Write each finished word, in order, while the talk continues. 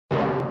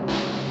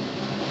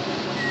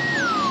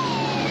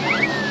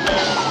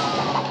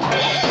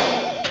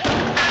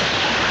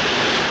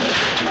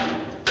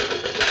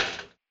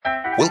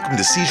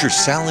welcome to Seizure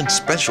Salad's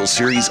special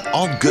series,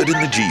 All Good in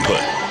the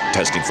G-Hood.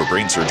 Testing for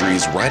brain surgery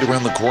is right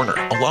around the corner,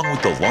 along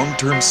with the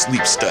long-term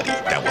sleep study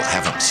that will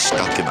have him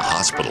stuck in the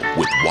hospital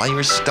with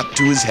wires stuck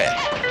to his head.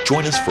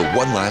 Join us for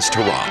one last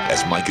hurrah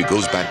as Micah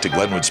goes back to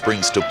Glenwood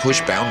Springs to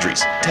push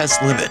boundaries,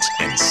 test limits,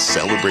 and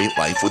celebrate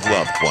life with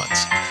loved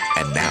ones.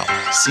 And now,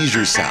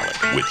 Seizure Salad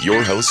with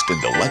your host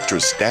and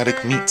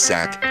electrostatic meat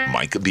sack,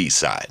 Micah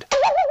B-Side.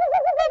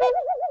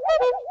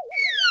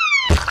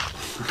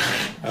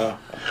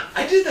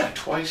 I did that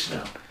twice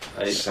now.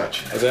 I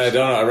don't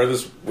know. I read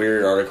this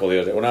weird article the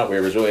other day. Well, not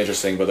weird. It was really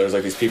interesting. But there's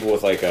like these people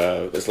with like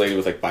this lady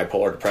with like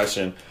bipolar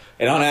depression,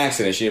 and on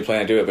accident she didn't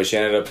plan to do it, but she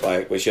ended up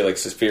she had like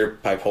severe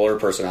bipolar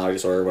personality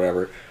disorder or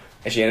whatever,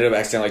 and she ended up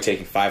accidentally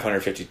taking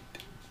 550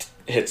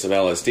 hits of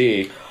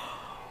LSD.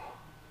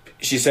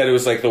 She said it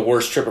was like the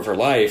worst trip of her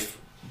life,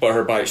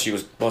 but she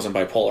wasn't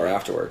bipolar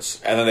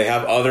afterwards. And then they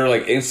have other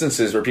like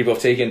instances where people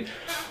have taken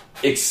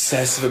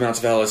excessive amounts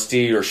of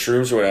LSD or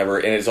shrooms or whatever,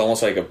 and it's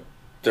almost like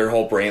their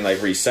whole brain like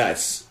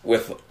resets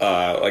with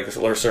like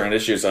certain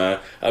issues. I'll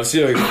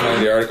see if I can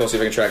find the article, see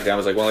if I can track it down. It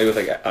was like one lady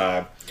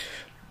with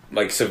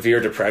like severe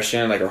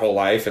depression like her whole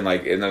life, and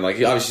then like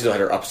obviously she still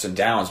had her ups and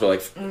downs, but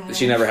like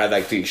she never had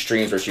like the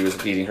extremes where she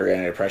was needing her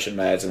antidepressant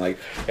meds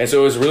and so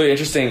it was really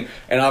interesting.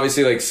 And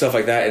obviously like stuff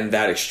like that in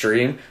that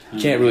extreme,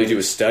 you can't really do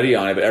a study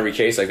on it, but every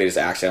case like they just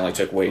accidentally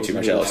took way too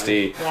much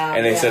LSD. Wow,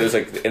 and they said it was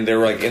like, and they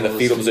were like in the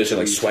fetal position,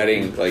 like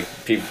sweating, like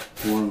people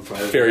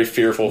very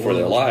fearful for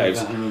their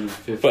lives,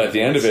 but at the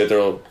end of it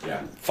they're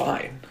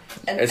fine.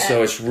 And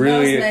so it's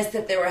really nice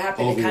that they were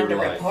happy to kind of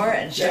report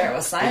and share it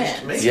with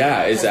science.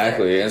 Yeah,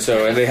 exactly. And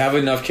so, and they have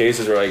enough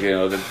cases where, like, you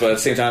know, but at the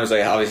same time, it's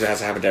like obviously it has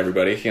to happen to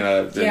everybody, you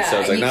know. And so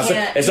it's like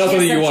it's not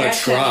something you want to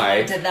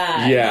try.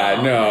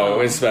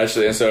 No,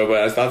 especially. And so, but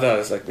I thought that I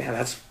was like, man,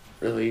 that's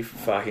really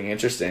fucking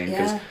interesting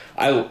because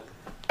I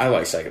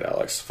like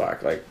psychedelics.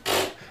 Fuck, like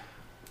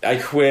I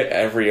quit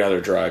every other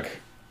drug.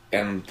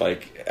 And,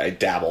 like, I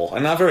dabble.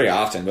 And not very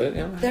often, but,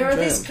 you know. There were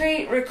these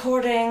great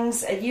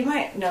recordings, and you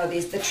might know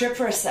these, the Trip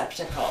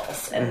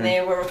Receptacles. And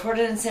they were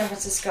recorded in San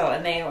Francisco,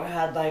 and they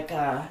had, like,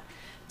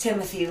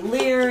 Timothy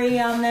Leary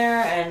on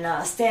there,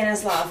 and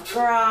Stanislav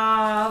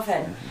Grof,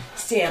 and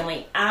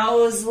Stanley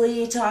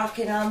Owsley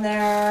talking on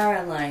there,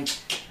 and, like,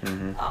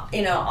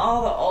 you know,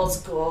 all the old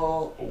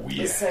school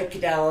the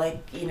psychedelic,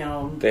 you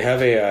know. They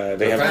have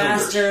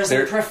masters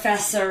and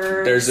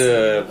professors. There's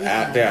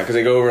because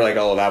they go over like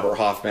all of Albert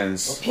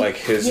Hoffman's like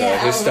his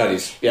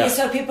studies. Yeah,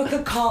 so people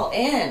could call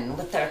in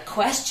with their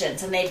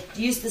questions, and they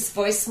use this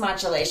voice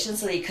modulation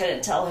so that you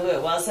couldn't tell who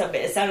it was. So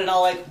it sounded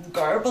all like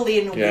garbly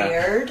and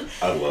weird.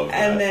 I love that.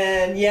 And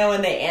then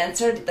when they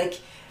answered, like.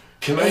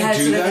 Can I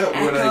do that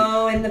an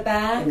echo in the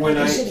back?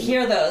 You should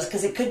hear those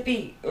because it could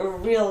be a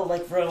real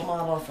role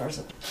model for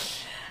something.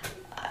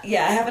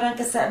 Yeah, I have it on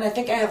cassette, and I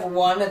think I have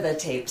one of the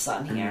tapes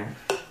on here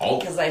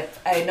because I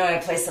know I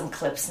play some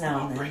clips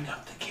now. And then. Bring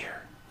up the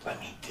gear. Let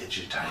me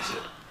digitize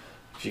it.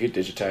 If you could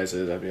digitize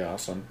it, that'd be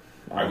awesome.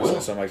 I will.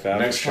 Something like that.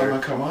 Next time I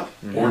come up,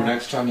 or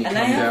next time you come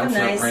down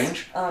Front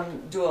Range.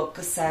 Dual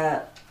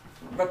cassette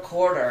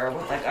recorder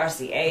with like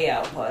RCA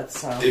outputs.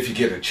 So if you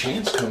get a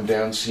chance, come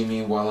down see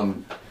me while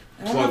I'm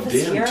plugged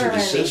in to the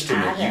system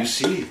at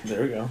UC.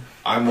 There we go.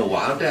 I'm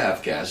allowed to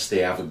have guests. They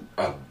have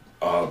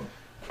a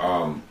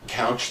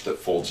couch that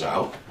folds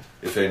out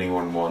if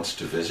anyone wants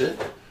to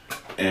visit,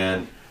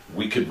 and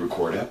we could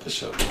record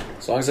episodes.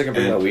 As long as I can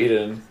bring my weed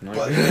in.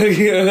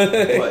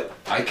 But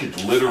I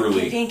could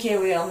literally. I think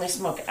here we only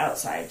smoke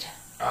outside.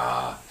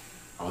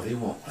 They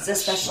won't. It's a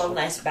special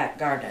nice back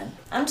garden.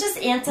 I'm just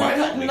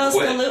putting those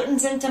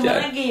pollutants into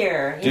my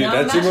gear. You know,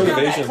 that's your imagine how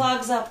motivation. that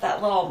clogs up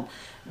that little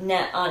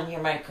net on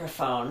your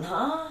microphone,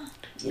 huh?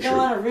 You don't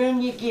want to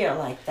ruin your gear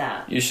like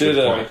that. You should.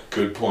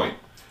 Good point.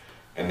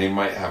 And they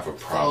might have a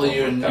problem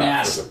with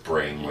that for the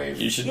brainwave.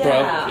 You should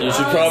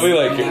probably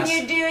like. When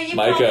you do, you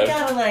Micah. probably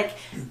gotta like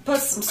put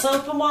some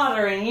soap and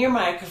water in your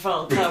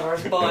microphone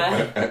covers,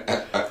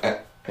 boy.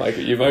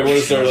 Micah, you might want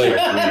to start like.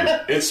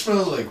 It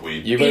smells like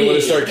weed. You might want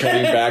to start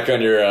cutting back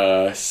on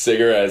your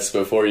cigarettes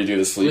before you do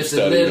the sleep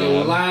study. With a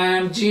little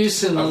lime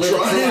juice and a little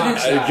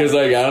peroxide. Because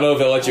like I don't know if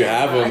they'll let you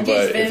have them,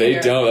 but if they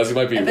don't, that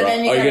might be rough. Are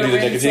you gonna do the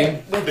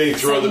nicotine? They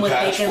throw the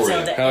patch for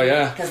you. Hell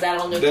yeah! Because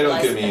that'll They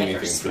don't give me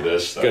anything for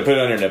this. Gonna put it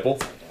on your nipple.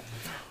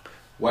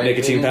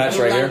 Nicotine patch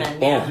right here.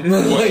 Boom.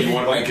 What, you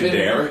want like a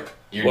dare?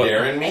 You're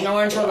daring me? An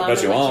orange or lemon.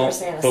 Bet you won't.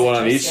 Put one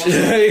on each.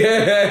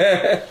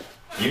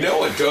 You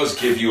know it does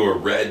give you a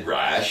red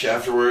rash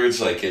afterwards,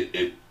 like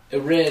it a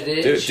red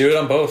itch. Do it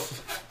on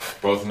both.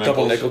 Both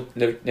nipples. Couple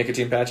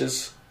nicotine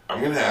patches.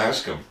 I'm gonna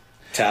ask him.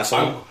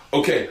 Tassel.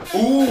 Okay.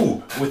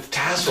 Ooh, with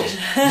tassels.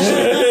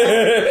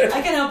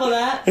 I can help with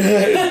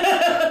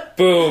that.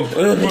 Boom.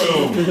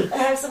 Boom. I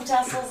have some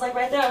tassels like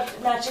right there,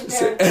 matching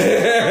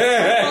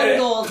pair.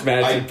 Gold.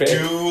 Magic I pick.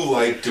 do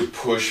like to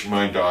push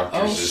my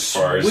doctors as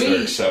far as their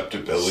sweet.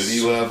 acceptability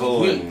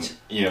level, and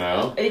you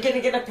know. Are you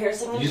gonna get a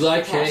piercing with You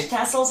like patch cake?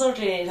 tassels, or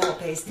do you need whole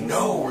pasties?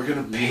 No, we're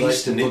gonna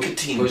paste like to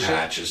nicotine push it?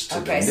 patches to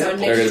Okay, the so nipple.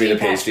 They're gonna be the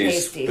nicotine patch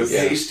pasties. The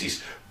Yeah.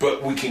 pasties,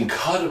 but we can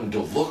cut them to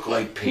look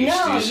like pasties.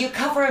 No, you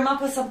cover them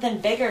up with something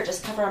bigger.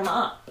 Just cover them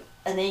up,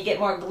 and then you get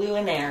more glue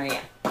in the area.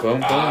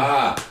 Boom,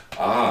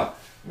 boom.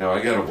 Now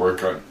I gotta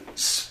work on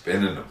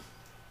spinning them.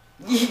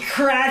 You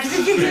cracked.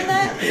 Did you hear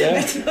that? Yeah.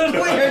 I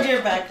totally heard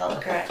your back all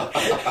crack.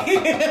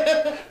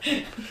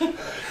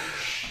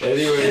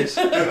 Anyways,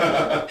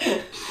 Oh,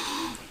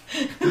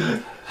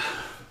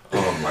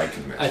 I'm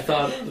liking this. I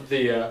thought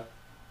the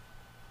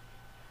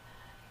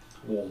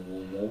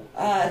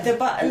The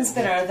button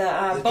spinner, the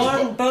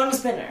bone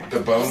spinner. The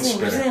bone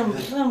Zoom, spinner.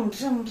 zoom, zoom,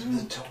 zoom,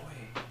 zoom.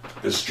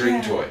 The string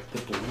Yeah. toy.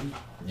 the balloon.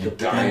 You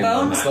dying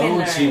bone on that.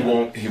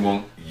 spinner. He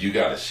won't. You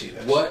gotta see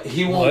this. What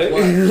he won't?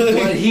 What?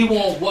 What he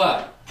won't?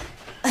 What?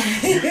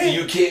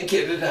 You can't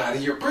get it out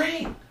of your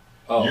brain.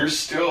 Oh, You're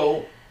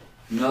still.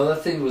 no,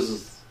 that thing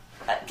was.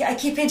 I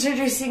keep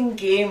introducing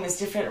games,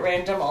 different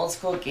random old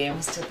school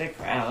games to the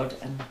crowd,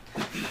 and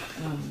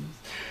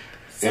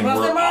some And of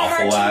we're them are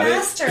hard awful to at it.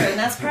 master, and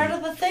that's part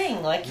of the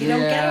thing. Like you don't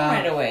get them Yeah.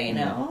 right away, you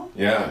know.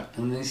 Yeah.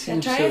 And they You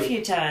seem try so. a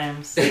few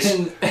times.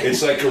 And,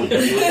 It's like a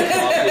really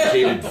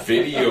complicated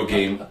video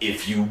game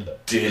if you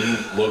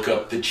didn't look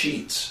up the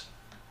cheats.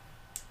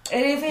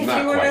 And if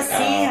Not you were to quite.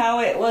 see how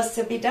it was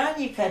to be done,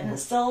 you couldn't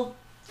still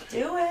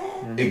do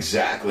it.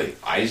 Exactly.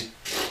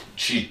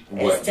 She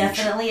It's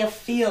definitely a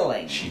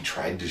feeling. She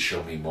tried to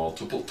show me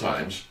multiple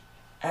times.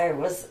 I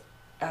was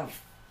a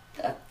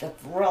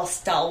real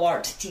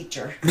stalwart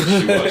teacher. She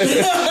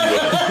was.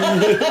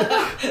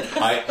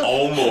 I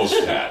almost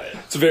had it.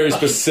 It's a very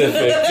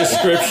specific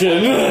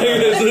description.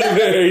 It's a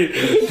very.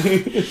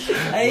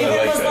 I even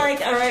like was that.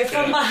 like, all right,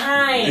 from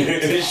behind.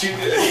 She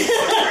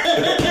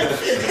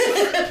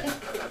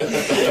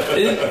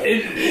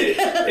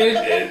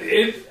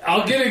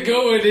I'll get it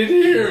going in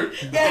here.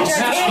 Yeah, just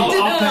hand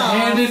I'll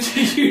hand it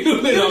to you,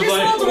 and You I'm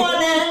just hold like,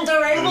 one end,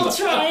 all right, we'll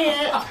try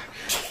it.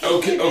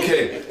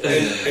 Okay,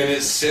 and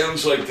it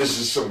sounds like this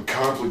is some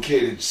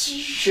complicated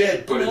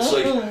shit, but it's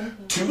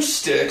like 2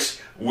 sticks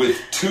with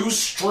 2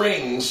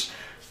 strings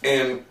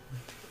and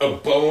a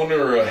bone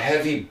or a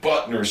heavy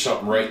button or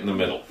something right in the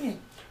middle.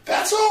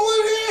 That's all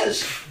it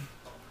is.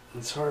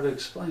 it's hard to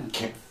explain.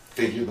 Can't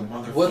figure the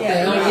motherfucker. What the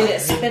Yeah, hell? you get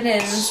it spinning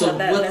so So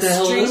that what the the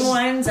hell string is-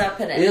 winds up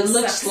and It it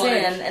looks sucks like-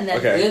 in, and then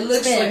Okay. It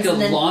looks spins, like a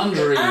and then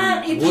laundry.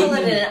 you pull it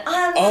wooden- in.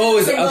 Oh,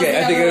 is it?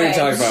 Okay, I think I know what you're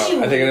talking about.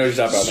 I think I know what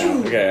you're talking about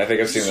now. Okay, I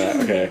think I've seen that.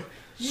 Okay.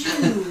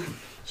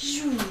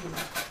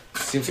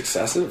 Seems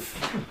excessive.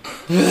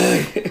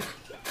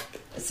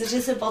 It's such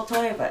a simple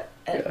toy, but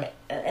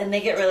and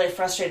they get really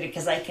frustrated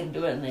because I can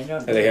do it and they don't.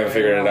 And they haven't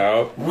figured it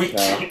out. We No.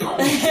 can't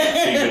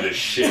figure this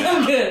shit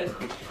out. Good.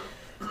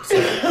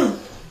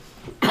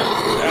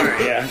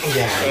 Yeah.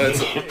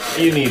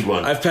 You need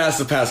one. I've passed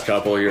the past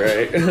couple, you're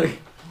right.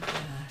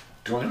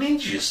 Do I need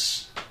to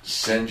just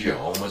send you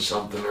home with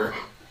something or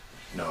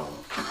no?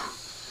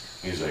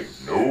 He's like,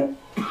 nope.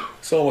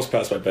 It's almost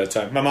past my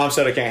bedtime. My mom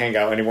said I can't hang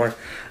out anymore.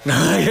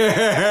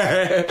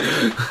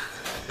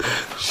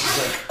 She's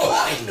like, oh,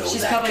 I know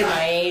She's that probably guy.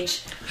 my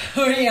age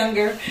or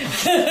younger.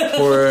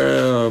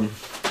 For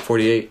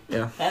 48,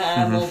 yeah.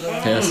 I'm older.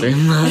 Yeah,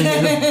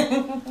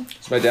 same.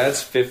 So my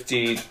dad's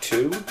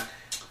 52,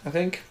 I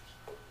think.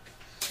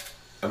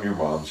 I'm your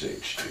mom's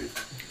age, dude.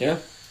 Yeah,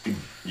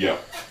 Yeah.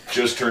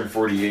 Just turned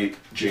 48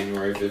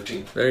 January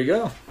 15th. there you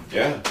go.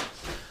 Yeah.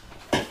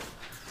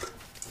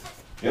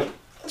 Yep.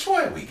 That's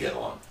why we get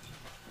along.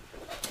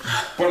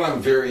 But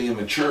I'm very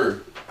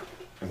immature,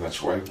 and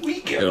that's why we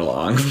get Get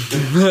along. along.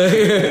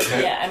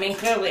 Yeah, I mean,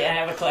 clearly I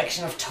have a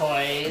collection of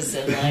toys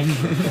and,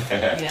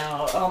 like, you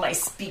know, all my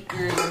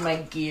speakers and my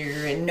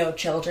gear and no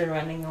children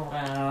running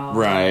around.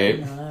 Right.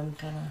 You know, I'm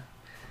kind of.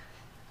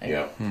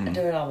 Yeah. I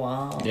do it all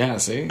well. Yeah,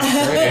 see? Great.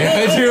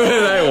 I do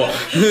what I want.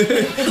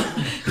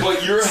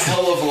 But you're a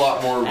hell of a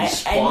lot more I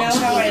responsible. know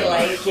how I than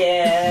like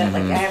it.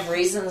 Like, I have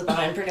reasons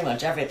behind pretty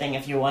much everything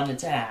if you wanted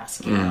to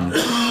ask, you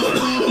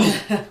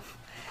know?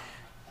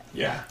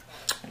 Yeah.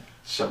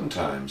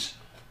 Sometimes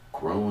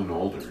growing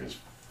older is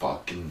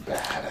fucking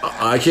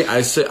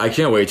badass. I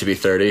can't wait to be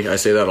 30. I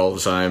say that all the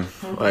time.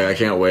 Like, I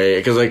can't wait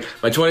because like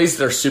my 20s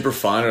they're super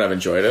fun and I've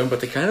enjoyed them, but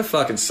they kind of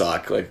fucking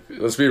suck. Like,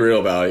 let's be real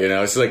about it. You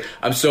know, it's just, like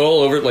I'm so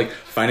all over. Like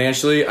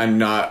financially, I'm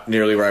not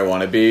nearly where I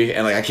want to be,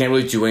 and like I can't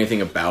really do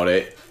anything about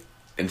it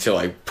until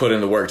I put in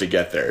the work to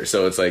get there.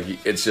 So it's like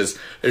it's just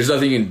there's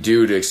nothing you can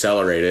do to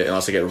accelerate it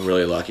unless I get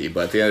really lucky.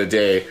 But at the end of the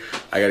day,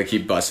 I got to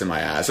keep busting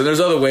my ass. And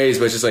there's other ways,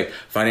 but it's just like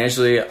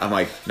financially, I'm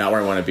like not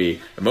where I want to be.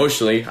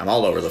 Emotionally, I'm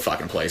all over the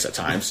fucking place at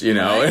times, you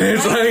know. And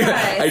it's like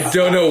I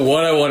don't know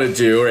what I want to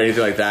do or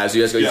anything like that. So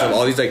you guys go have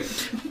all these like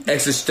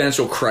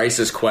existential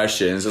crisis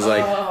questions. It's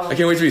like I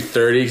can't wait to be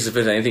 30 because if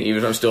there's anything,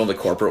 even if I'm still in the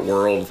corporate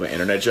world with my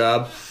internet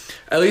job.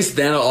 at least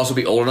then I'll also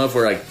be old enough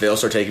where like they'll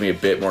start taking me a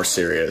bit more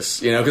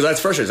serious, you know, because that's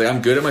frustrating. It's like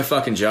I'm good at my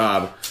fucking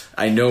job,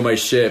 I know my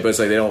shit, but it's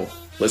like they don't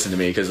listen to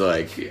me because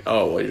like,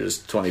 oh, well, you're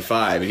just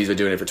 25 and he's been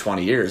doing it for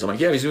 20 years. I'm like,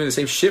 yeah, he's doing the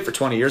same shit for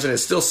 20 years and it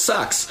still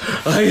sucks.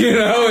 Like, you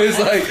know, it's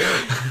like,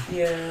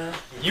 Yeah.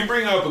 You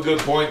bring up a good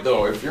point,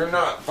 though. If you're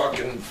not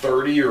fucking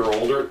 30 or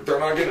older, they're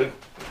not gonna...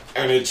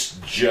 And it's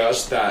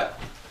just that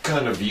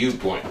kind of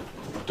viewpoint.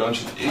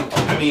 Don't you...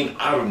 I mean,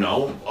 I don't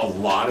know. A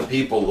lot of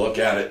people look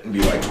at it and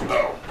be like,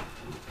 oh,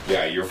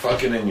 yeah, you're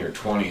fucking in your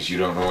 20s. You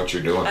don't know what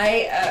you're doing.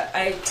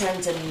 I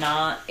tend to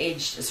not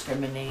age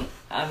discriminate.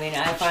 I mean,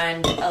 I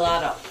find a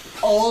lot of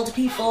old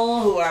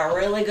people who are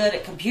really good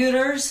at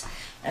computers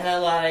and a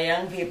lot of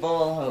young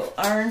people who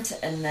aren't,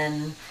 and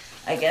then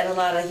I get a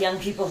lot of young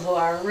people who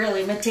are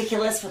really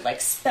meticulous with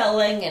like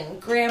spelling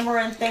and grammar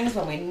and things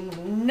when we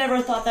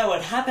never thought that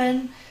would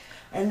happen,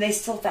 and they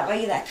still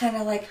value that kind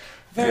of like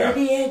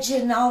verbiage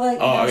and all that.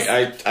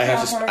 oh, I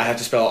have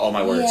to spell all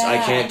my words. I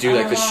Yeah, can't do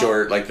like the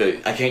short, like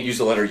I can't use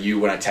the letter U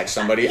when I text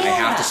somebody. I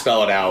have to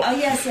spell it out. Oh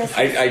yes.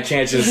 I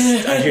can't just,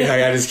 I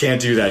just can't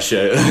do that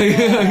shit.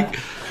 Yeah.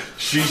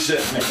 She said...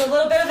 It's a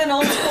little bit of an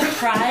old school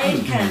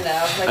pride, kind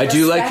of. Like I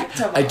do like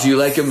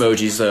respect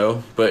emojis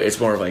though, but it's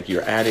more of like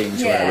you're adding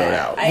to what I wrote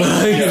out.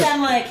 I use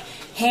them like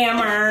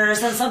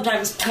hammers and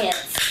sometimes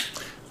pants.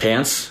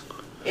 Pants?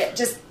 Yeah,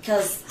 just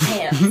because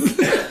pants.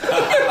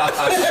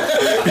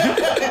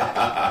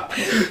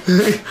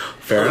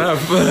 Fair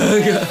enough.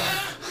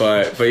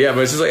 But yeah,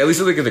 but it's just like, at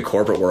least like in the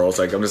corporate world, it's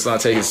like I'm just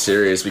not taking it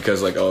serious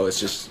because like, oh, it's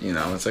just, you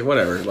know, it's like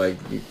whatever, like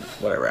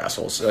whatever,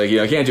 assholes. Like, you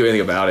know, I can't do anything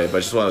about it, but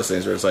it's just one of those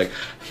things where it's like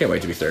I can't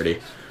wait to be 30.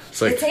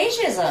 It's like It's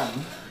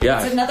ageism.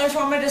 Yeah. It's another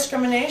form of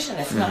discrimination.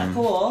 It's not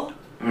cool.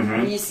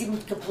 You seem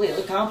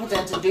completely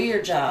competent to do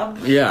your job.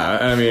 yeah,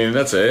 I mean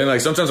that's it. And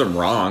like sometimes I'm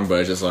wrong,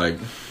 but it's just like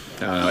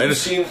I don't know. And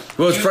it's,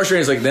 well, it's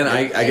frustrating. Is like then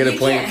I get a You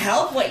point. can't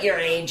help what your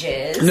age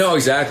is. No,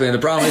 exactly. And the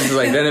problem is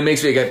like then it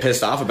makes me get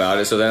pissed off about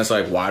it. So then it's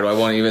like, why do I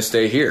want to even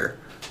stay here?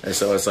 And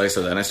so it's like,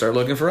 so then I start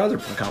looking for other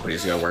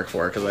companies to go work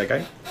for because like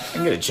I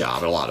can get a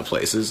job at a lot of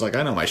places. Like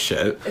I know my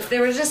shit. If they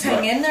were just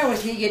hang in there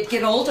with you, you'd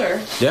get older.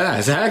 Yeah,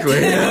 exactly.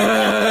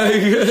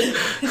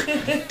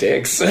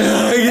 Dicks.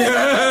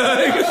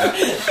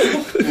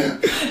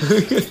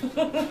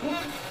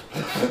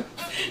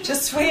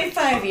 Just wait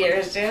 5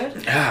 years,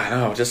 dude. Ah,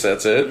 no, just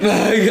that's it.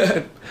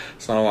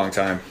 It's not a long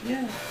time.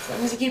 Yeah. As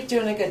long as you keep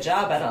doing a good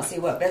job, I don't see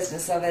what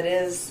business of it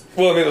is.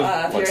 Well, I mean,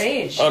 Of your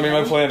age. I mean,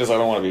 my plan is I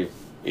don't want to be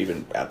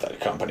even at that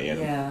company in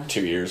Yeah.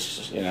 2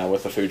 years. You know,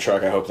 with the food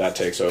truck, I hope that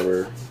takes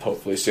over.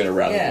 Hopefully sooner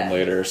rather than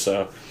later.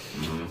 So,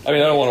 I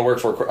mean, I don't want to work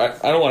for.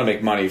 I don't want to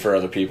make money for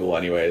other people,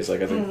 anyways.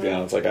 Like I think you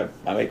know, it's like I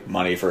make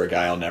money for a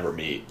guy I'll never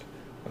meet.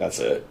 That's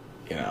it.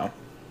 You know.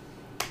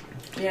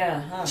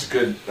 Yeah, huh.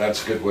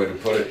 That's a good way to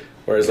put it.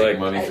 Whereas, Make like,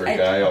 money for a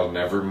guy I'll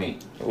never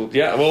meet.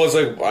 yeah, well, it's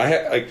like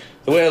like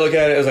the way I look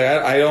at it is like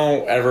I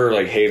don't ever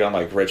like hate on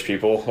like rich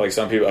people. Like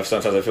some people,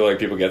 sometimes I feel like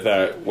people get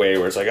that way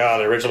where it's like, oh,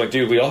 they're rich. I'm like,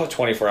 dude, we all have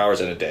 24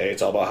 hours in a day.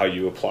 It's all about how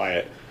you apply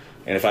it.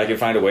 And if I can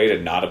find a way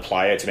to not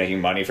apply it to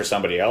making money for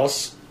somebody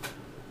else,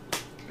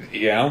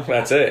 you know,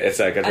 that's it. It's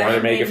like I'd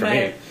rather make it for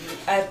me.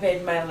 I've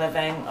made my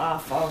living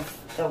off of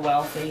the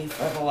wealthy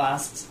for the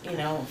last,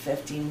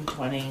 15,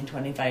 20,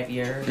 25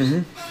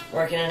 years.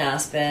 Working in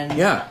Aspen.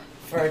 Yeah.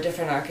 For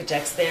different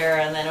architects there,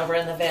 and then over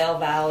in the Vail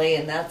Valley,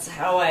 and that's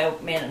how I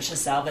managed to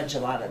salvage a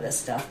lot of this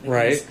stuff. Because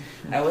Right.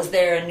 I was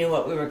there and knew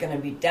what we were going to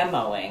be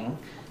demoing,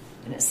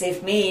 and it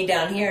saved me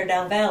down here,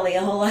 down Valley,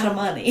 a whole lot of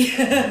money.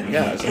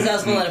 Yeah. Because I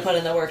was willing to put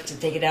in the work to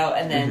take it out,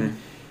 and then,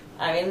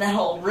 I mean, that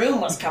whole room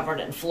was covered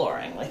in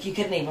flooring. Like, you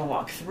couldn't even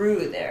walk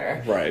through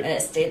there. Right. And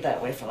it stayed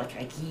that way for like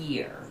a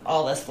year.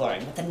 All this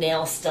flooring, with the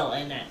nails still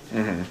in it.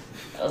 It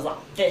was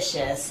all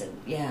vicious, and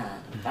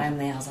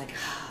finally I was like,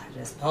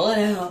 just pull it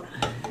out.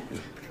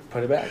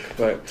 Put it back.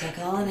 But Take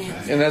all the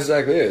nails. and that's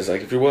exactly it. It's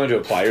like if you're willing to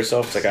apply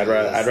yourself, it's like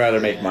I'd rather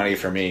make money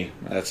for me.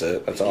 That's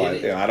it. That's all.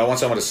 I don't want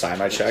someone to sign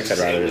my checks. I'd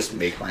rather just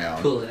make my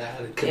own. Pull it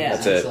out. Yeah.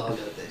 That's it. It's all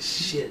got that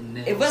shit in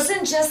It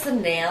wasn't just the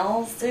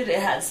nails, dude. It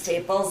had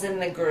staples in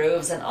the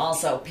grooves and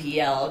also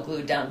PL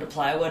glued down to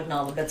plywood, and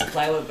all the bits of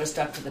plywood were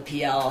stuck to the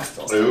PL,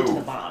 still stuck to the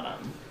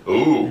bottom.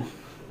 Ooh,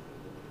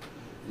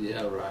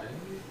 Yeah, right.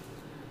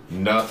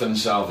 nothing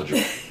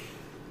salvageable.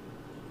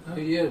 Oh,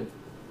 yeah.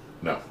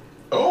 No.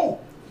 Oh,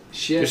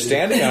 She You're had, to,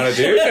 standing on it,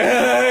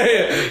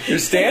 dude. You're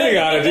standing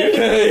on it,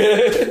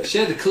 dude. she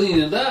had to clean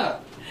it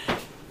up.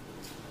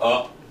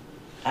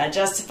 I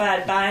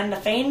justified buying the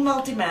Fane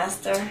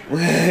Multimaster.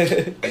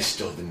 I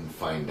still didn't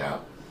find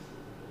out.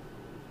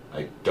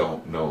 I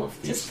don't know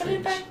if these Just put things...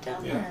 it back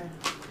down Yeah. there.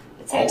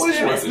 It's an Always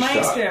experiment. worth It's a my shot.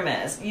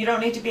 experiment. You don't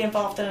need to be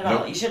involved in it at all.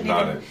 Nope, You shouldn't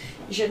not even. it.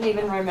 You shouldn't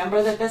even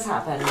remember that this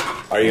happened.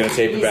 Are you gonna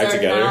tape it These back are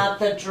together? not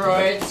the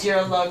droids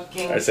you're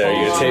looking I say, are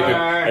you gonna tape it?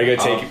 Are you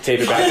gonna tape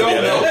it I back don't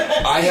together?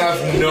 know. I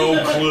have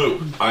no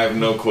clue. I have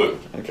no clue.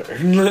 Okay.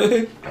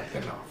 I've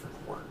been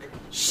offered work.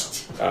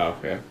 So, Oh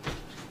yeah.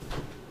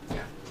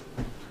 yeah.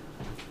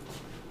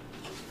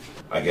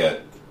 I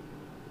get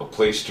a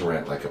place to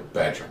rent, like a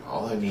bedroom.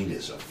 All I need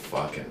is a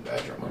fucking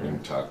bedroom. I'm going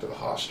to talk to the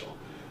hostel.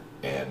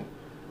 And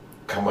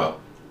come up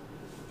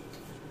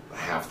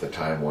half the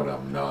time when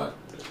I'm not.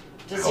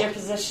 Does your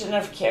position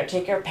of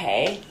caretaker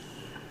pay?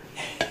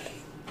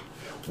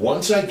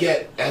 Once I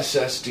get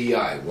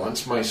SSDI,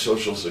 once my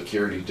Social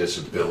Security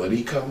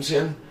disability comes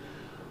in,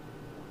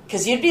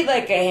 Because you'd be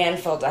like a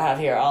handful to have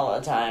here all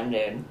the time,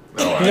 dude.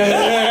 girl,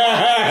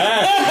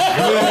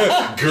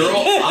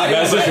 I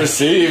Message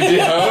received, you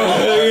know?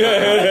 I'm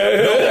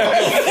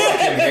a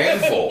fucking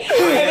handful.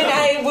 I mean,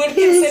 I would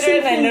consider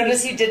it, and I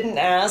noticed you didn't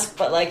ask,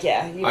 but like,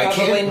 yeah, you I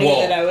probably can't- knew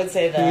well, that I would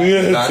say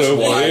that. That's so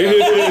why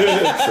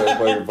so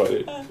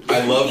fucking funny.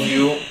 I love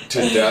you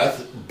to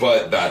death,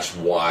 but that's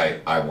why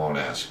I won't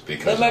ask.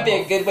 Because That might be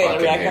I'm a good way to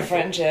fucking wreck a handful.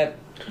 friendship.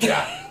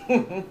 Yeah.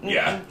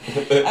 Yeah.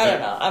 I don't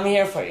know. I'm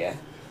here for you.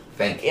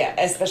 Thank you. Yeah,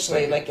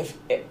 especially Thank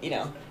like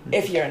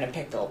if you're in a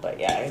pickle. But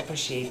yeah, I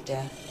appreciate.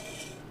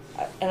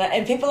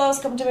 And people always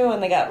come to me when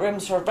they got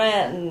rooms for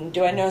rent, and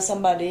do I know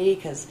somebody?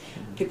 Because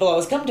people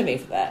always come to me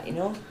for that, you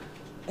know.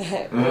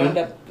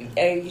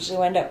 I usually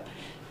wind up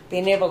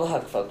being able to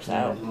hook folks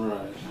out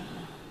Right.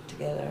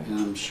 together. And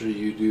I'm sure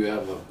you do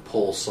have a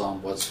pulse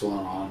on what's going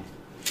on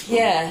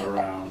Yeah.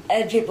 around.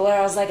 And people are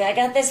always like, I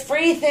got this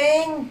free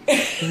thing.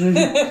 You're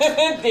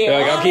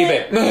like, I'll keep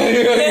it.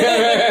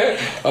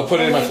 I'll put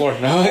it in my floor.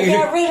 No. I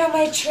got rid of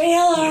my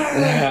trailer.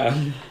 Yeah.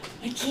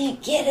 I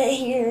can't get it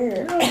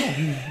here.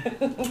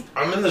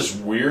 I'm in this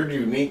weird,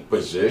 unique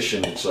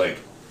position. It's like,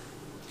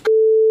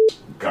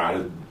 got a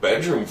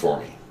bedroom for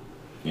me,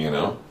 you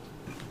know?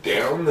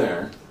 Down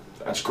there,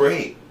 that's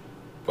great.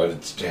 But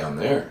it's down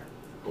there,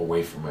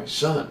 away from my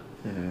son.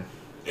 Mm-hmm.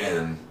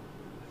 And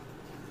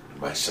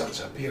my son's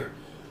up here.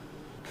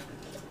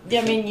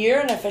 I mean, you're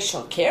an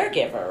official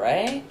caregiver,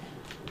 right?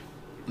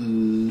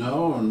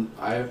 No,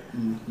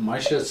 my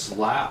shit's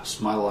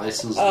lapsed. My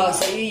license Oh,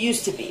 lapsed. so you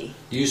used to be.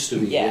 Used to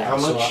be. Yeah. How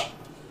so much?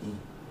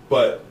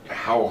 But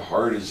how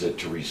hard is it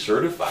to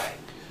recertify?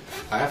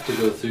 I have to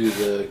go through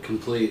the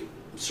complete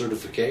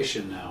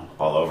certification now.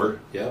 All over?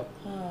 Yep.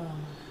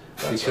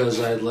 That's Because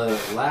I let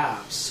it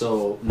lapse,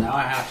 so now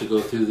I have to go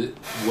through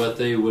what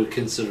they would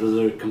consider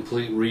their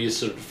complete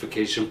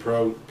recertification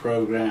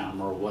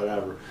program or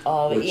whatever.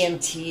 All the which-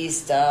 EMT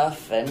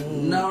stuff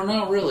and... No,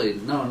 not really.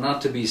 No,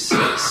 not to be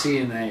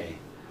CNA.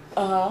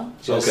 Uh-huh.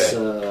 Just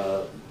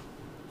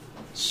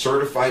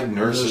Certified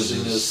nurse's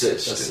nursing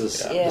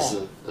assistant. Yeah.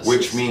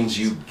 Which means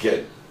you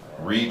get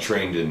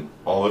retrained in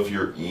all of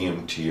your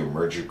EMT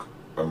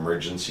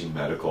emergency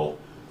medical.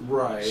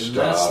 right, and stuff,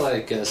 that's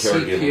like a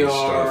caregiving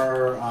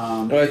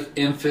CPR, What?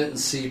 infant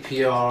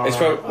CPR. It's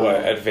probably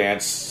what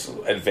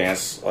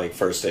advanced like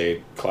first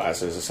aid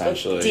classes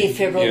essentially.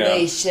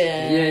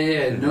 Defibrillation.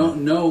 Yeah,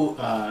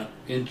 no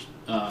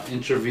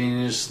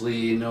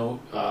intravenously, no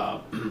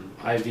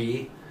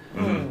IV,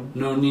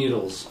 no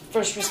needles.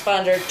 First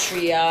responder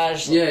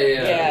triage.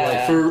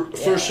 Yeah. Like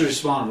first yeah.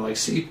 responder, like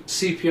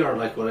CPR,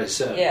 like what I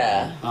said.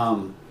 Yeah.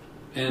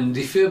 And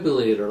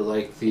defibrillator,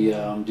 like the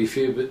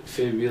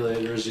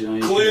defibrillators, you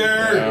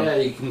know.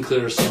 You can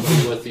clear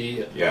somebody with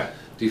the Yeah.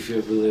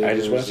 defibrillator. I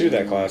just went through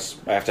that class.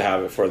 I have to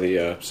have it for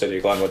the city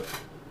of Glenwood.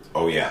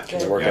 Oh, yeah.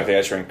 I work at the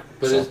ice rink.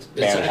 But so, it's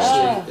managing.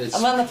 actually it's,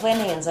 I'm on the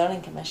Planning and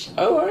Zoning Commission.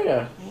 Oh, are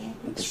you?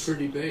 it's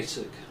pretty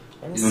basic.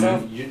 I'm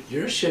so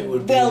Your shit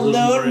would be a well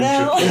little more known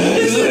now.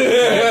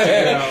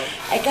 intricate.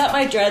 I got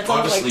my dreads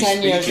off like Honestly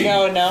 10 years speaking,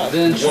 ago now.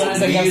 then It try seems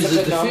to like I'm use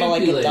such a a normal,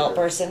 like, defibrillator. adult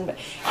person. But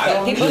I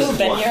don't people who've just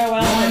been want- here a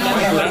while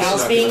remember my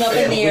house being up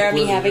in the air,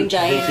 me having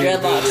giant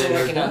dreadlocks and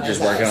working on Just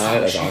this working house. on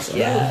it. That's awesome.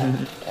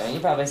 Yeah. I mean, you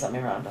probably saw me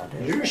around down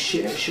here. Your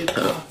shit should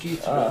talk you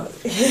through.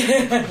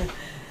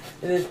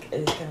 It is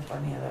kind of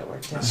funny how that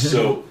worked out.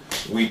 So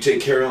we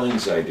take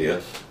Caroline's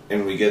idea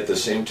and we get the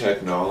same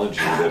technology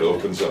that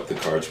opens up the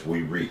cards.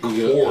 We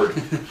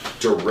record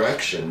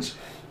directions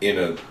in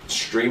a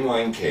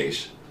streamlined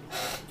case.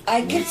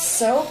 I could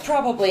sew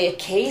probably a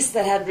case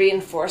that had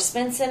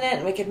reinforcements in it,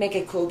 and we could make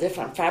a cool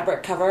different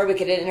fabric cover. We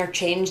could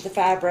interchange the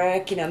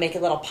fabric, make a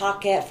little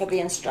pocket for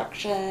the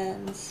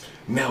instructions.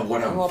 Now,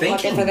 what A I'm little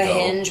thinking, pocket for the though,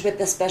 hinge with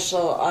the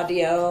special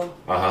audio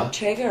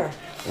trigger.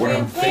 what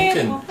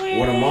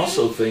I'm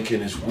also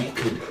thinking is we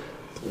could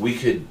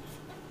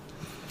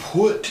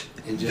put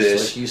And just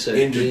this like you said,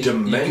 into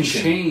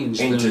dimension, you can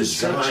change and the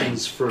design,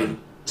 instructions for and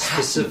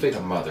specific. the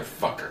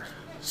motherfucker.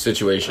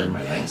 Situation.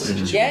 My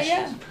language,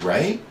 Yeah.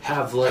 right?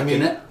 Have like I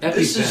mean, an EpiPen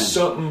this is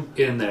something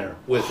in there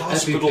with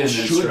hospitals EpiPen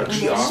should be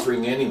instructions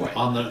offering anyway.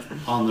 on the.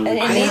 And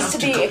it I needs have to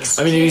to be go-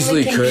 extremely I mean, you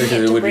easily could, because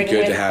convenient it would to be bring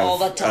good to with have. all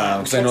the time.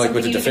 Because I know, like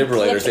with the Something you can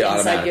defibrillators, they clip inside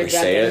automatically your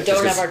say jacket. it.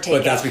 Don't just ever 'cause- take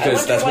but that's it out. I because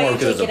wonder that's why more you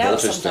because take of the it out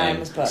voltage thing.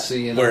 sometimes, but-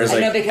 See, you know, Whereas I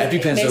know like because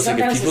EpiPens, they it's like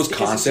sometimes if people's it's because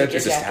you concept take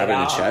is your just to have it in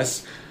the jacket off.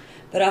 chest.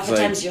 But It's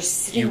oftentimes like, you're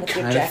sitting you with your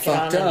kind of jacket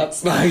fucked on. up,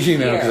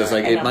 Because it's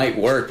like it might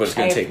work, but it's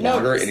gonna take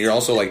longer, and you're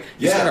also like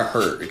it's Yeah. gonna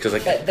hurt because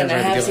like But then I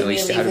have at to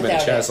least leave have it in the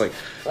without chest. it.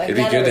 Like it'd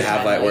be not good to every have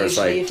time, that but where it's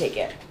usually like you take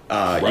it.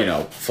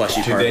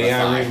 fleshy part of the Today I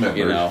thigh, remember.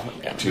 you know.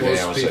 Today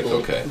I Most was like, people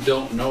okay.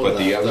 don't know But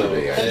that. the other though.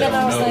 day I They did. don't But then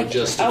I was know like,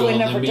 just to oh, go we in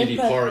the never did meaty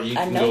put part. You a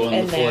can note go in the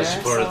in there,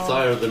 fleshy part of the so-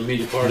 thigh or the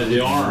meaty part of the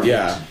arm.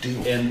 Yeah.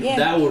 And Yeah.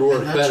 that would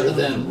work That's better one of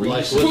than the like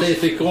reasons what they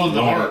think on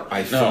the heart.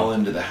 I fell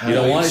into the You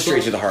don't want it habit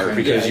straight to the heart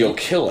because you'll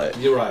kill it.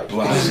 You're right.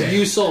 Blasé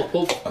You saw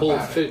Pulp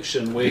about it.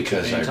 Fiction way too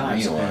because many I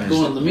times. realized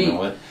Go on the that, meat. you know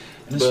what?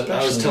 And But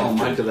I was especially telling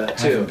after Micah that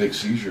having too. big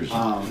seizures.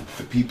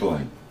 The people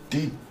I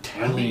did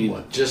tell I me mean,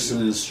 what just to the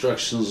do.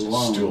 instructions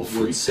alone Still would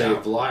freaked save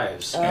out.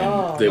 lives.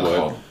 Oh. They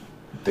would.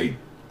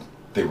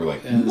 They were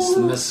like, And it's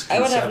the I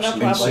would have no misconception.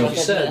 problem Like with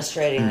you said,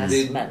 administrating the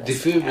this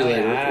medicine.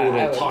 defibrillator I will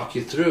would- talk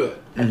you through it.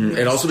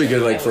 It'd also be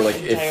good, like for like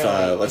if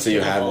Entirely let's say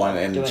you had one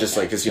and doing just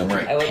that. like because you know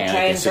Right. I would try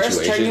panic in and first turn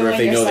situations you where if on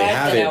they your know they side,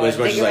 have then it, I but as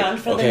would much as dig like around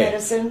for the okay,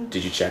 medicine.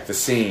 did you check the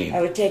scene? I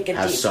would take a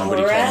have deep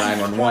somebody call breath,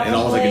 911 and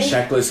almost like a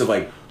probably. checklist of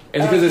like.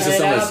 And because it's just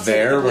cut it something out, that's take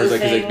there, the whereas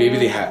like, 'cause, like maybe they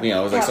thing, have, you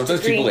know, it's like pop the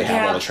sometimes people they green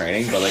have all the cap.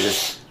 training, but like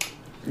just,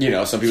 you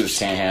know, some people just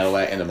can't handle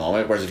that in the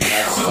moment. Whereas if you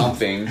have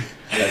something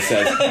that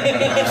says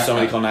have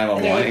somebody call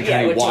 911 and Yeah,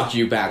 kind it of would walk take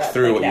you back like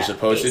through what that, you're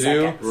supposed to 8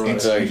 do, seconds.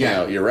 it's like, you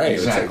know, you're right.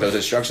 It's like Exactly. those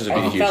instructions would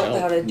be a I huge felt how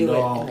help. to do it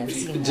No, and I've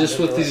seen just how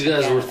to what do these it.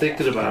 guys Yeah. were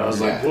thinking about. I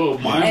was like, Yeah. whoa,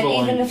 mind And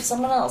blowing. even if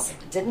someone else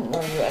didn't know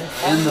you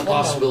And the found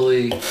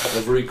possibility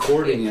of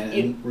recording it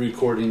You- and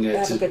recording it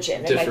have to a good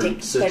chance. It might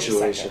different take 30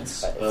 situations.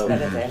 seconds, but it's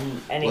better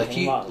than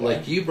anything longer.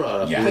 Like you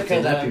brought up Yeah. with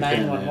Quicker the than a EpiPen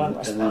 911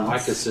 and then response.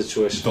 Micah's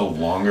situation. the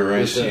longer I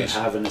With see,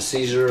 having a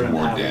seizure and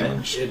more having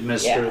damage. it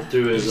administered Yeah.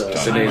 through his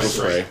It's The done. nasal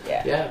spray.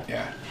 yeah. Yeah. yeah.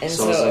 And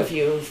So so, it's like- if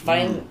you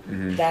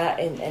find that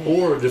and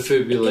Or a You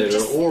defibrillator,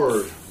 just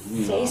or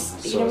you know, say-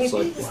 you so know, it's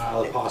like maybe-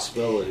 wow, the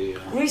possibility. You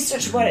know.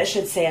 research what it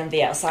should say on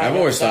the outside. I've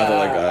always of thought that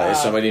like the, if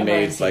somebody made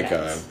emergency like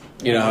meds.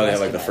 you know how they have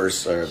like the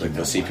Emergency first or like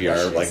the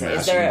CPR like Is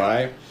mask there you a-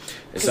 buy,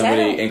 if 'Cause I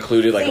somebody don't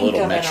included like a think little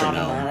of an metronome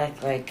automatic,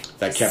 like,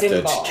 that kept the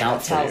symbol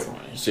count that for tells you, me.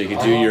 so you could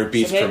do your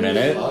beats So per maybe-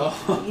 minute.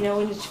 You know,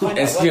 when you find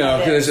It's, out what you know, that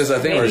because it's is, just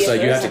a thing where it's maybe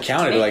like you if have to there's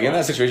count it. Like in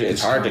that situation,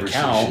 it's hard to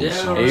count,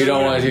 Yeah, and you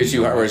don't right. want to do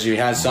too hard. Whereas you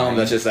had some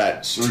that's just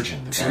that, Surgeon,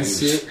 the guy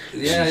See who's it?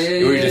 Yeah, yeah, where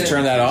you yeah. just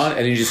turn that on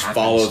and you just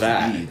follow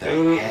that.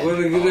 What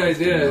a good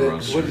idea.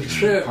 What a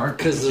trip.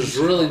 Because there's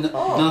really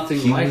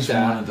nothing like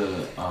that.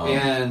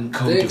 And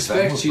they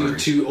expect you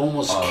to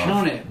almost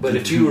count it. But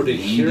if you were to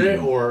hear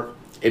it or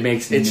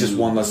It's just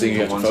one less thing you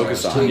have to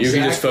focus on. You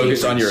can just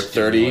focus on your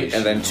 30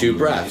 and then 2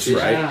 breaths,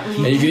 right? Yeah.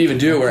 And you can even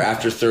do it where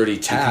after 30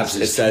 taps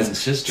it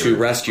says 2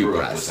 rescue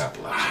breaths.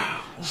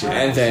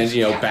 And then,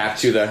 you know, back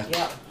to the...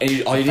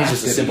 And all you need is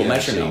just a simple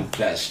metronome.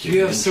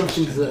 you have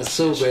something that's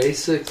so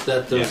basic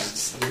that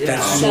there's... Yeah.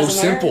 That's so Doesn't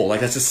hurt. simple.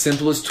 Like, that's the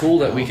simplest tool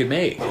that we could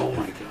make. Oh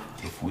my god.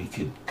 If we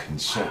could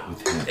consult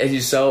with him. And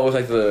you sell it with,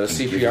 like, the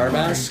CPR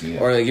mask,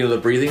 or, like, you know, the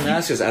breathing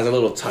mask, because it has a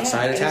little side it's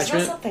not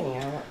attachment. something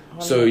I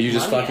want So you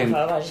just money fucking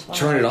off of, I just wanna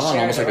turn it on, share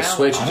almost like a around.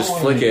 switch. You I just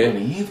don't flick wanna it,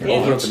 make money either.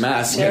 open up the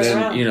mask, Share and it then,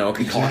 around. you know, it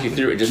can talk you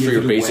through it just Give for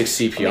your it away. basic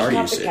I mean, CPR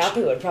Papa usage.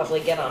 Cappy would probably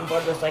get on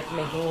board with like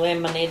making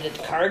laminated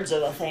cards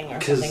of a thing or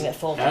Because something that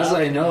folds as up,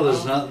 I you know,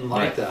 there's nothing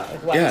like that.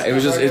 Like wax Yeah, it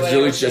was just, covered it's way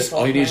really or just, staple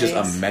all you need is just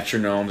braids. a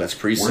metronome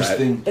that's Worst preset.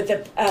 thing, But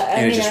the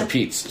And it just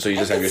repeats. So you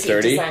just have your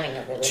 30,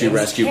 2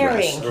 rescue breaths.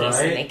 Carrying case and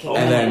Right. making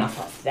And money then- off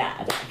of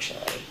that actually.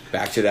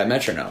 Back to that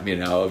metronome, you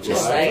know,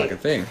 just Right. a fucking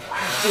thing.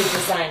 Do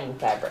design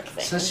fabric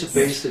things. Such a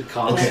basic And I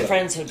concept. have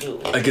friends who do.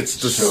 Like, it's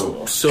just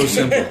So- so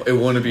simple. It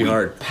wouldn't be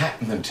hard.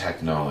 patent the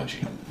technology.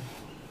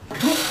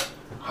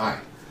 Hi,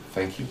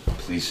 thank you.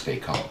 Please stay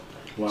calm.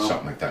 Wow.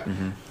 Something like that.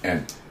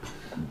 And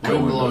go Mind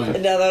into blowing.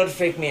 it. No, that would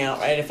freak me out,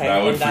 right? If I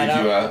That would pulled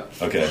freak you out.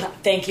 Okay.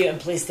 Thank you, and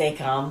please stay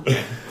calm.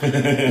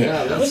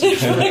 Yeah, that's Because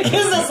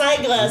the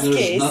eyeglass there's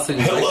case. nothing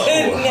like Hello.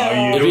 that.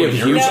 How you It'd be a doing?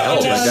 huge You're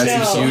help. no, Like, that's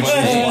a no. huge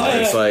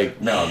thing. It's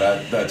like, No,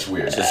 that's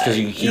weird. just because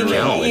you can keep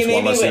count, it's may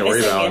one be less thing to worry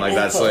witnessing about. an Like,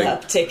 that's like,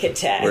 epileptic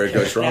attack, where it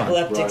goes an wrong.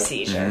 epileptic Right.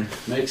 seizure.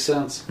 Makes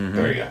sense.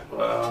 There you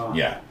go.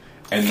 Yeah.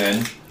 And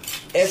then,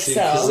 If See,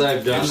 because so,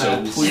 I've done so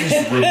that. please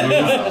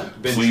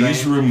remove, Been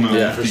please trained remove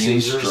Yeah. the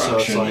procedures, so it's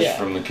instructions like- Yeah.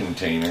 from the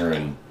container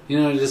and You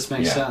know, it just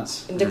makes Yeah.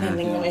 sense.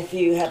 depending on if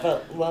you have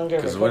a longer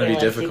 'Cause it recording wouldn't be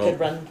length, you difficult. could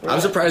run. through I'm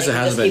surprised it You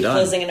hasn't just been keep done.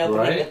 closing and opening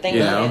Right? the thing.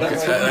 you on know, it,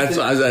 that's don't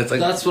worry. like,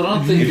 That's what I'm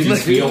thinking. If you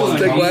These feel people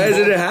like like, why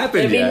hasn't it There'd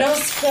happened be yet? no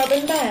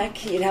scrubbing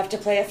back. You'd have to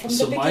play it from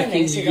So, the Mikey,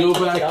 beginning. so you that go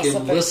could back also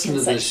and very listen to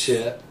this concise.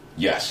 shit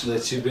yes,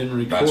 that you've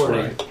been that's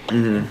recording. right.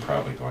 Mm-hmm. I'm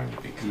probably going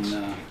to be.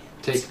 And,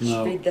 take Just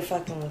note. read the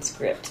fucking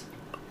script.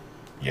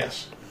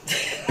 Yes.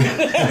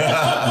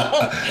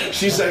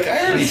 She's like,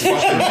 I already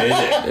fucking did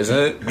it. Isn't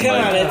it? Come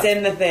on, it's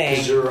in the thing.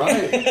 Because you're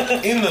right.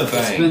 In the It's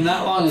been thing.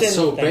 that long. It's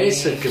so Thing.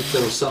 basic. If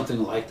there was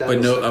something like that, But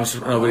it's no,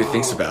 like, nobody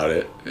thinks about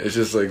it. It's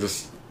just like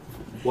this.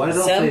 why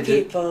don't Some they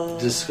people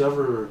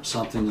discover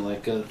something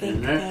like an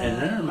think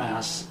air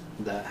mask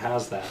that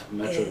has that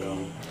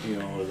metronome, you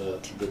know, or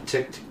the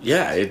tick?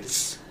 Yeah,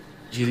 it's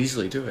you could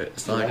easily do it.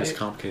 It's not like it's a Right.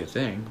 complicated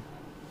thing.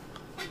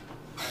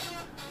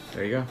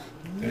 There you go.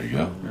 There you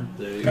go.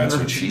 There you That's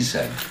go. what she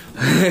said.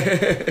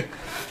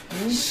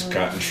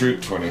 Scott and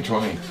Troop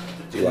 2020.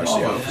 Do you watch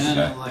the Office?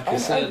 And like I I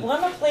said,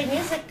 want to play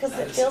music because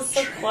it feels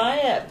so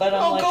quiet, but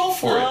I'm like, go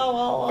for it.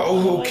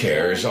 well, Who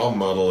cares? I'll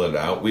muddle it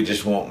out. We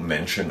just won't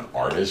mention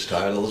artist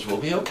titles. We'll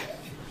be okay.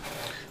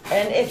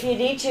 And if you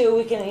need to,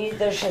 we can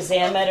either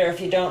Shazam it, or if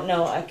you don't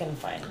know, I can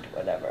find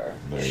whatever.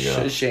 There you go.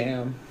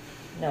 Shazam.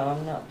 No,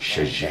 I'm not.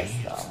 Shazam.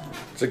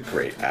 It's a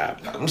great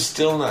app. I'm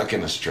still not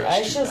going to stress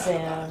I too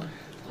bad about Shazam. it.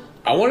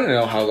 I want to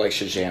know how like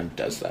Shazam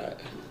does that.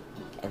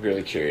 I'm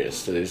really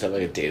curious. Do they just have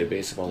like a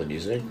database of all the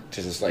music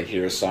to just like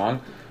hear a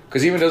song?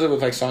 Because even does it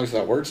with like songs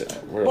without words in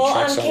it. Where it Well,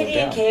 tracks on some of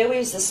them down. KDNK, we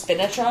use the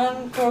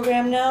Spinatron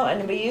program now,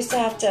 and we used to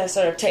have to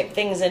sort of type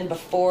things in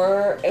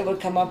before it would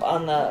come up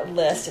on the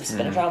list of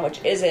Spinatron,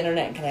 which is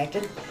internet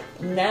connected.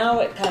 Now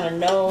it kind of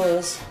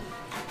knows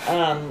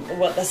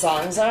what the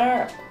songs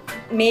are.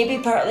 Maybe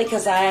partly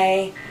because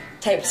I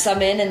typed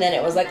some in, and then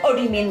it was like, oh,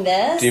 do you mean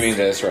this? Do you mean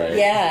this, right?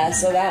 Yeah,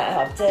 so that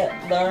helped it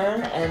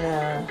learn,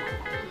 and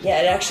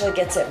yeah, it actually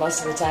gets it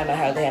most of the time. I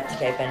hardly have to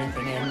type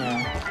anything in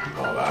now.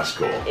 Oh, that's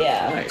cool.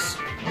 Yeah. Nice.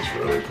 That's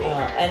really cool.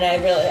 And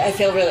I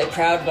feel really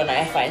proud when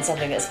I find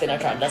something that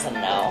Spinatron doesn't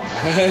know.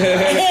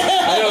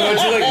 I know,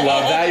 don't you like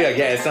love that? You're like,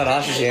 yeah, it's not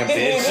on Shazam,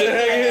 bitch.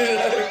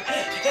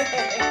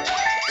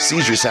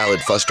 Seizure Salad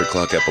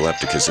Fustercluck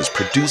Epilepticus is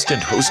produced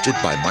and hosted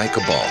by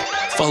Micah Ball.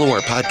 Follow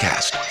our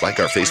podcast, like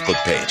our Facebook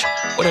page.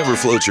 Whatever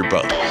floats your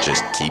boat,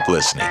 just keep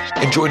listening.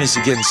 And join us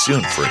again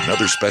soon for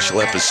another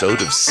special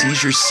episode of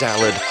Seizure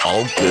Salad,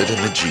 All Good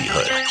in the G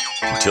Hood.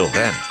 Until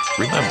then,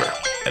 remember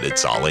that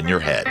it's all in your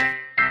head.